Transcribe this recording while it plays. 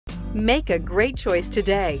Make a great choice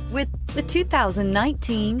today with the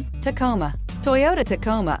 2019 Tacoma. Toyota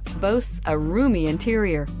Tacoma boasts a roomy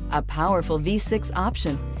interior, a powerful V6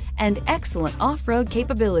 option, and excellent off-road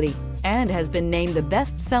capability, and has been named the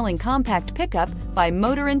best-selling compact pickup by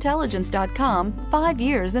MotorIntelligence.com 5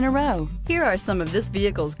 years in a row. Here are some of this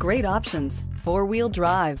vehicle's great options: four-wheel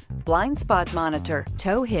drive, blind spot monitor,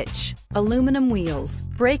 tow hitch, aluminum wheels,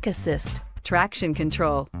 brake assist, traction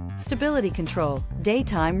control, stability control,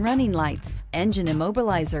 daytime running lights, engine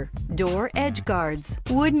immobilizer, door edge guards.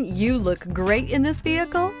 Wouldn't you look great in this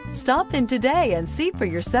vehicle? Stop in today and see for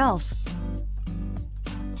yourself.